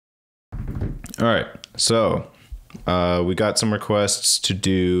All right. So we got some requests to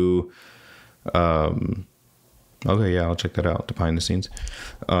do. Okay, yeah, I'll check that out. The behind the scenes.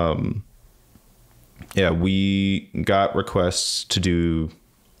 Yeah, we got requests to do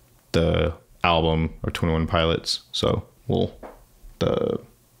the album or 21 Pilots. So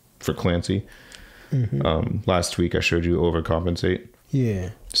for Clancy. Last week I showed you Overcompensate.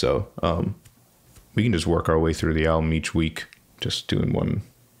 Yeah. So we can just work our way through the album each week, just doing one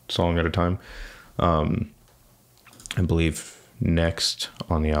song at a time. I believe next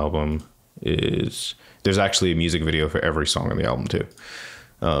on the album is there's actually a music video for every song on the album too.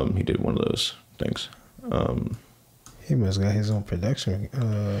 He did one of those things. He must got his own production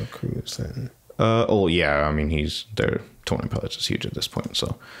crew or something. Oh yeah, I mean their 21 Pilots is huge at this point.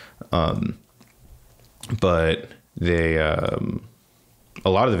 So, but they a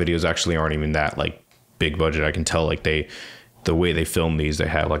lot of the videos actually aren't even that like big budget. I can tell like the way they film these, they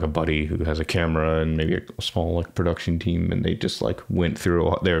have like a buddy who has a camera and maybe a small like production team, and they just like went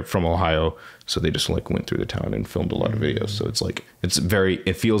through. They're from Ohio, so they just like went through the town and filmed a lot of videos. So it's like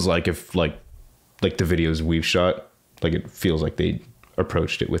it feels like if like the videos we've shot, like it feels like they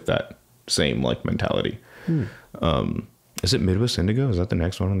approached it with that same like mentality. Is it Midwest Indigo? Is that the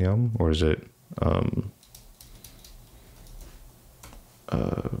next one on the album, or is it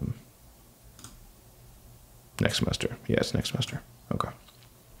Next Semester? Yeah, it's Next Semester. Okay.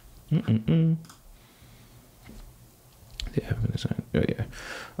 Yeah, oh yeah.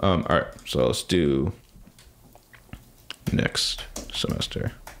 All right, so let's do Next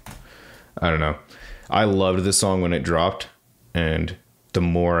Semester. I don't know. I loved this song when it dropped, and the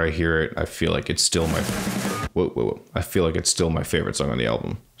more I hear it, I feel like it's still my I feel like it's still my favorite song on the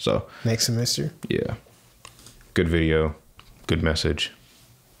album. So Next Semester. Yeah. Good video, good message,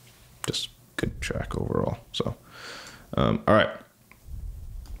 just good track overall. So all right.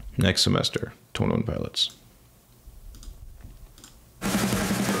 Next Semester, 21 Pilots.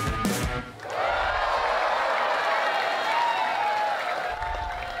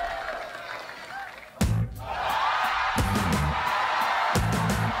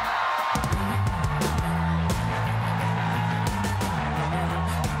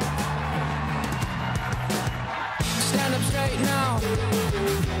 Stand up straight now.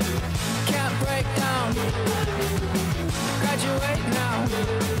 Can't break down. Graduate now.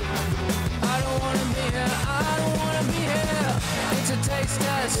 I don't wanna be here. I don't wanna be here. It's a taste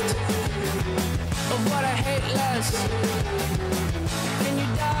test of what I hate less. Can you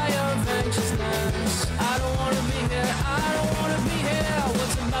die of anxiousness? I don't wanna be here. I don't wanna be here.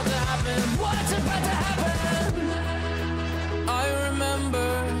 What's about to happen? What's about to happen? I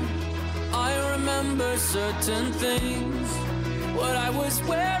remember certain things. What I was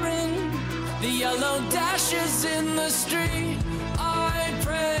wearing, the yellow dashes in the street. I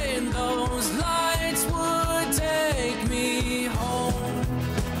prayed those lights would take me home.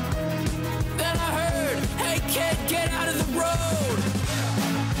 Then I heard, hey kid, get out of the road.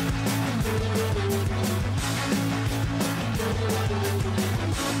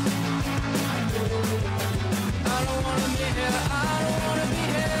 I don't wanna be here, I don't wanna be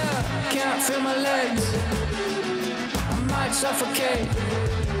here. Can't feel my legs, I might suffocate.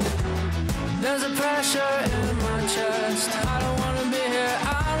 There's a pressure in my chest. I don't wanna be here,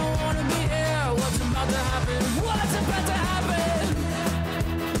 I don't wanna be here. What's about to happen? What's about to happen?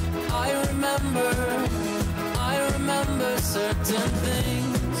 I remember certain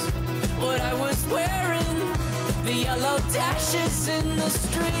things. What I was wearing, the yellow dashes in the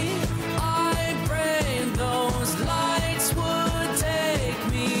street. I prayed those lights would take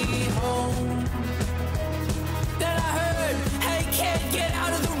me home. Then I heard, hey kid, get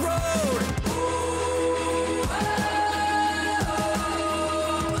out of the road.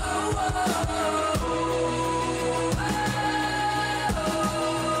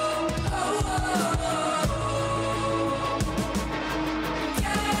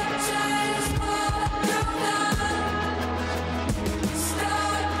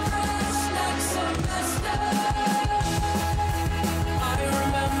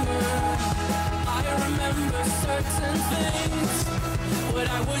 Certain things, what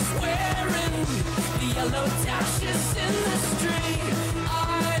I was wearing, the yellow dashes in the street.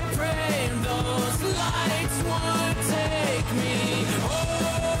 I prayed those lights would take me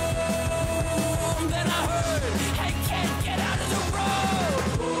home. Then I heard, hey kid, get out of the road.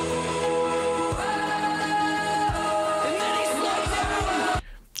 And then he slowed down.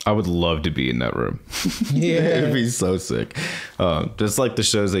 I would love to be in that room. Yeah. It'd be so sick. Just like the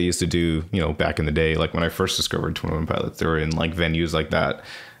shows they used to do, back in the day, like when I first discovered 21 Pilots, they were in like venues like that.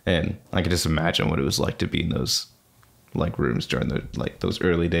 And I could just imagine what it was like to be in those like rooms during the like those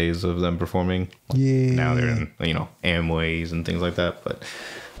early days of them performing. Yeah. Now they're in, you know, Amways and things like that. But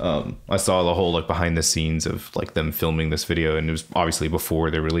I saw the whole like behind the scenes of like them filming this video, and it was obviously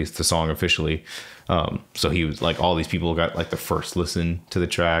before they released the song officially. So he was like, all these people got like the first listen to the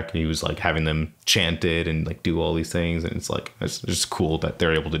track, and he was like having them chant it and like do all these things. And it's like, it's just cool that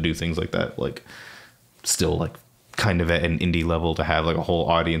they're able to do things like that. Like still like kind of at an indie level to have like a whole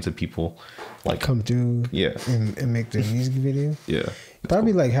audience of people like come through. Yeah. And make the music video. Yeah.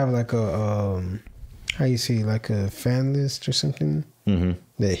 Probably like have like a how you see like a fan list or something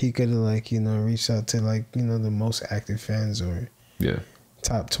that he could have like, you know, reached out to like, you know, the most active fans or Yeah.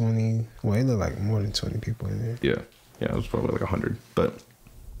 top 20. Well, it looked like more than 20 people in there. Yeah. Yeah. It was probably like 100, but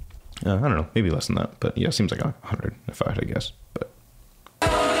I don't know, maybe less than that. But yeah, it seems like 100 if I had to guess. But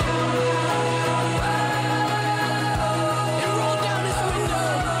And roll down his window.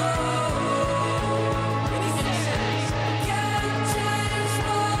 And he says, "Can't change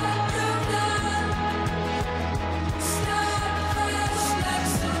what you've done. Start fresh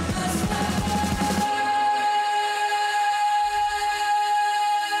next semester."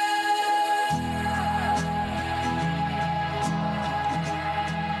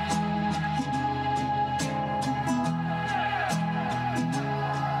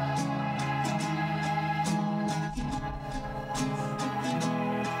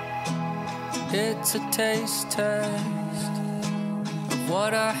 It's a taste test of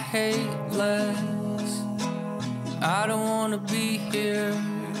what I hate less. I don't wanna be here.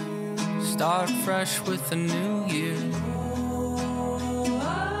 Start fresh with a new year.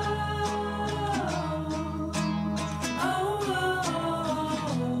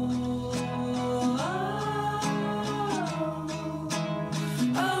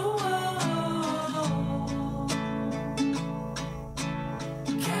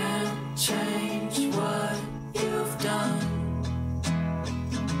 Can't change what you've done.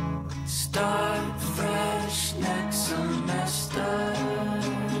 Start fresh next semester.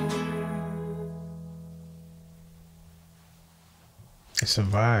 It's a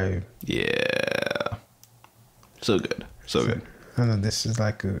vibe. yeah, so good, so good. I know this is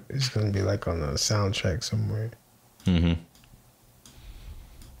like it's gonna be like on a soundtrack somewhere.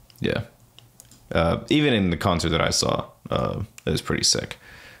 Yeah. Even in the concert that I saw, it was pretty sick.